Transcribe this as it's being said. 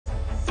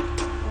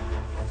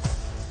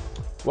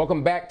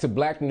Welcome back to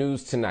Black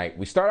News Tonight.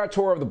 We start our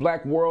tour of the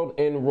black world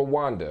in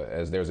Rwanda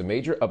as there's a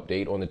major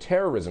update on the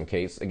terrorism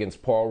case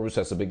against Paul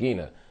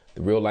Rusesabagina,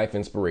 the real-life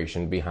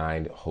inspiration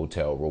behind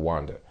Hotel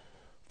Rwanda.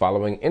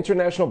 Following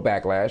international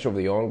backlash over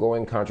the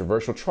ongoing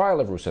controversial trial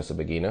of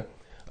Rusesabagina,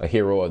 a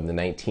hero of the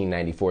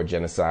 1994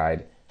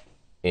 genocide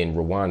in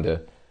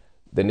Rwanda,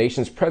 the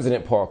nation's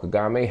President Paul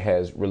Kagame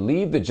has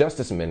relieved the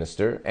Justice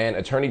Minister and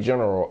Attorney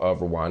General of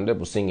Rwanda,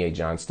 Busingye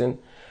Johnston,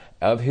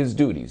 of his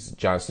duties.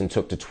 Johnston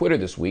took to Twitter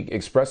this week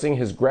expressing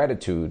his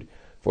gratitude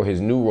for his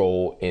new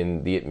role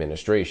in the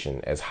administration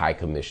as High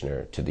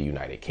Commissioner to the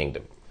United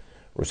Kingdom.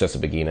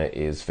 Rusesabagina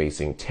is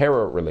facing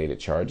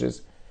terror-related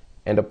charges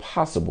and a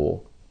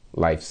possible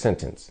life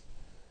sentence.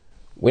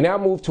 We now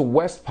move to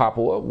West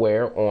Papua,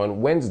 where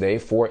on Wednesday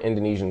 4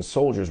 Indonesian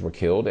soldiers were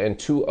killed and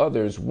 2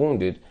 others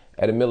wounded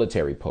at a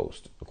military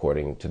post.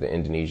 According to the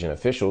Indonesian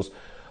officials,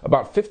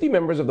 about 50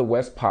 members of the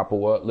West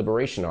Papua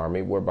Liberation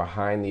Army were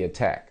behind the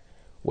attack.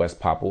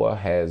 West Papua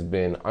has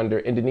been under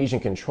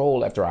Indonesian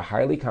control after a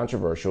highly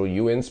controversial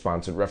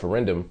UN-sponsored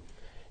referendum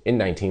in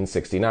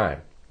 1969.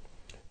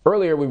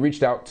 Earlier, we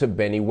reached out to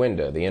Benny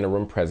Wenda, the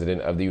interim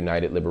president of the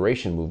United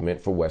Liberation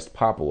Movement for West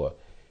Papua.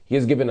 He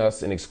has given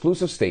us an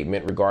exclusive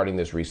statement regarding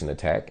this recent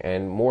attack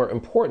and, more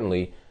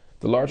importantly,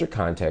 the larger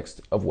context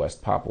of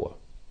West Papua.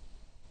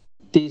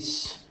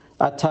 This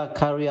attack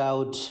carried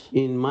out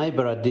in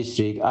Maibara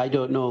district, I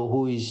don't know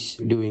who is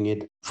doing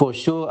it. For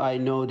sure, I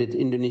know that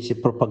Indonesian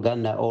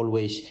propaganda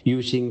always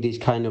using this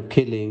kind of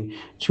killing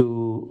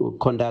to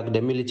conduct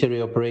the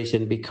military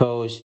operation,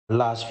 because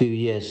last few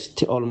years,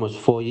 almost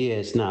 4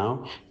 years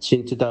now,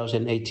 since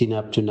 2018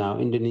 up to now,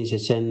 Indonesia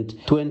sent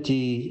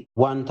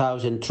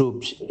 21,000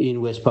 troops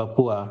in West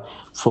Papua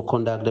for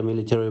conduct the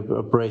military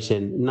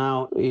operation.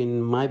 Now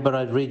in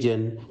Maibara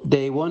region,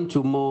 they want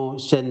to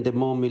send the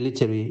more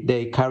military.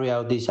 They carry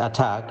out this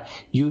attack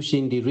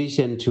using the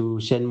reason to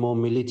send more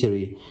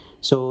military.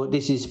 So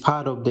this is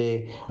part of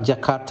the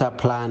Jakarta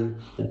plan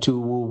to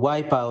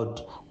wipe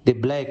out the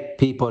black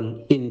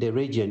people in the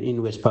region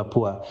in West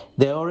Papua.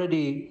 They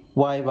already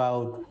wipe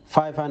out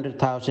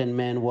 500,000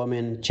 men,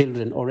 women,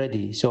 children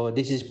already. So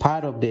this is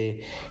part of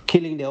the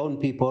killing their own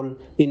people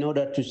in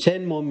order to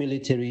send more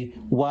military,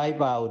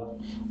 wipe out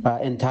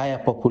entire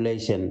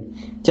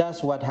population.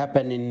 Just what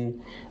happened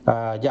in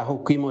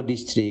Yahukimo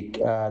district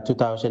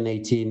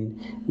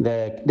 2018.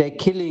 They're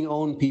killing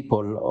own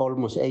people,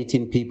 almost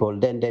 18 people.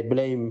 Then they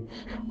blame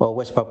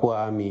West Papua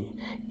Army.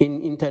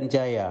 In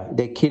Intanjaya,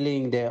 they're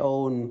killing their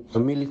own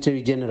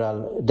military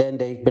general. Then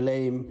they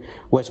blame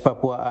West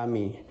Papua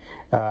Army.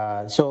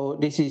 So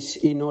this is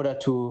in order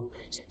to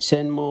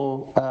send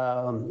more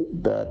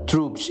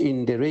troops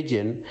in the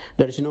region.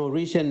 There is no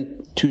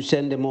reason to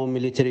send more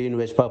military in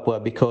West Papua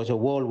because of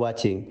world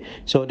watching.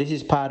 So this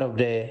is part of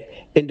the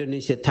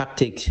Indonesia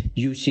tactics,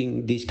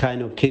 using this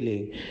kind of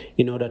killing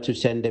in order to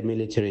send the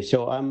military.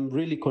 So I'm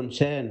really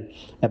concerned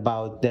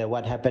about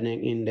what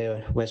happening in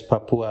the West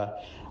Papua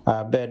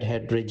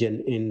Birdhead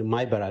region in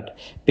Maibarat,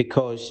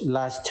 because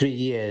last 3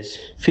 years,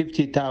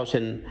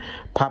 50,000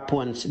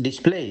 Papuans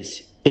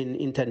displaced in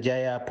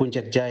Intanjaya,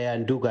 Puncak Jaya,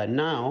 and Duga.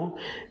 Now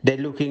they're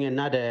looking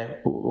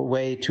another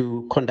way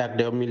to conduct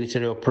their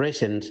military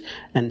operations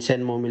and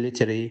send more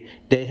military.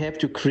 They have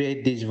to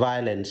create this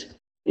violence.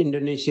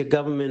 Indonesia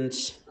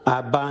governments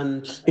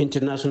banned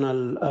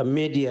international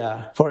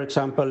media, for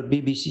example,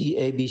 BBC,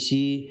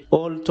 ABC,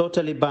 all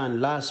totally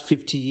banned last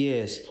 50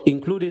 years,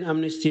 including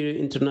Amnesty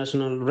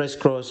International, Red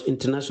Cross,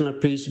 International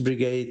Peace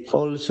Brigade,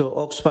 also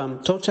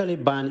Oxfam, totally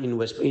banned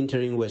in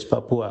entering West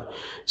Papua.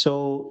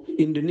 So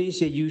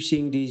Indonesia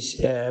using this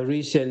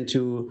reason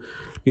to,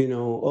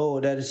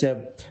 there is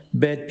a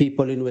bad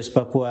people in West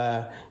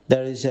Papua,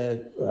 there is a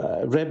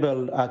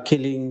rebel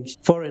killing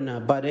foreigner,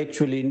 but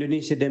actually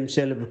Indonesia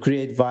themselves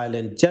create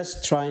violence,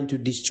 just trying to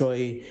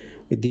destroy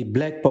the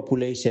black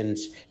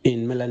populations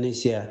in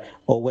Melanesia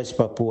or West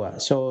Papua.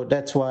 So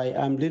that's why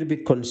I'm a little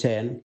bit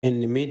concerned. In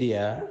the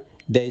media,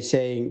 they're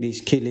saying this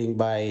killing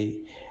by,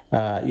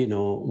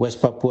 West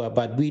Papua,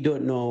 but we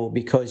don't know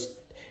because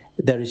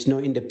there is no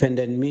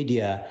independent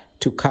media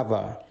to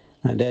cover.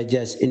 They're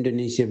just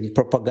Indonesian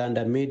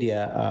propaganda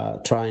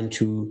media trying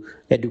to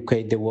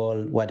educate the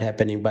world what's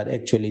happening, but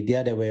actually the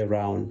other way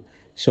around.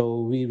 So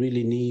we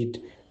really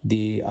need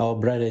our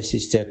brothers and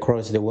sisters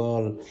across the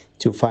world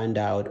to find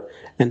out.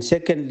 And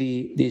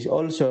secondly, this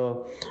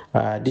also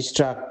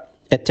distract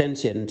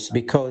attentions,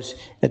 because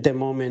at the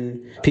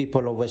moment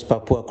people of West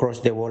Papua across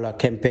the world are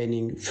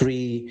campaigning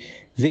free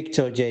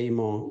Victor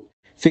Jaimo.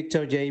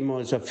 Victor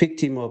Jaimo is a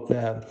victim of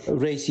a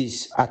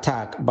racist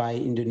attack by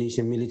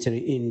Indonesian military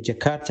in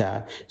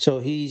Jakarta. So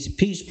he's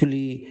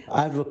peacefully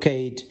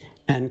advocate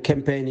and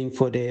campaigning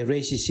for the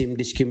racism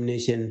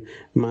discrimination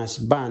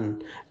must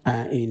ban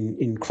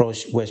in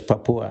cross West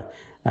Papua.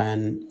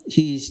 And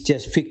he's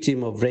just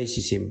victim of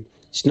racism.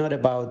 It's not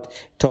about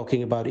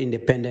talking about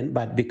independent,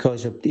 but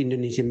because of the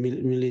Indonesian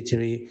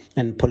military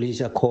and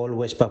police are called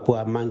West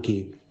Papua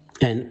monkey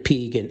and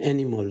pig and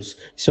animals.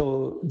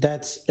 So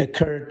that's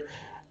occurred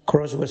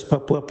across West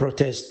Papua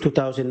protest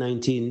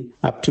 2019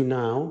 up to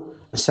now.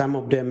 Some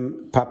of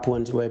them,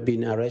 Papuans, were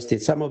being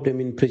arrested, some of them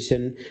in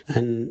prison,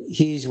 and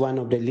he is one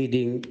of the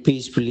leading,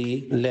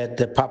 peacefully led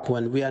the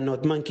Papuan. We are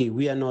not monkey,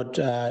 we are not,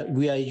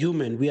 we are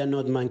human, we are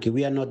not monkey,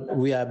 we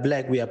are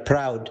black, we are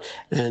proud,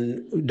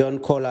 and don't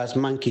call us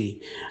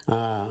monkey.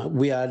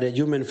 We are the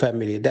human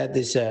family. That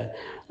is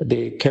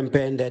the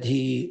campaign that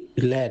he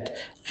led,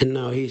 and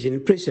now he's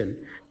in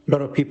prison. A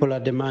lot of people are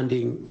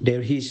demanding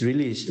his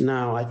release.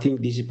 Now, I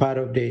think this is part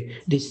of the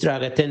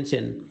distract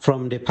attention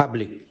from the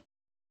public.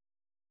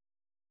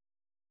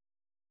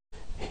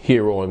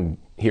 Here on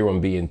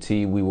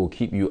BNT, we will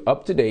keep you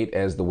up to date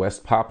as the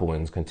West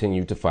Papuans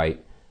continue to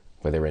fight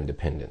for their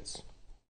independence.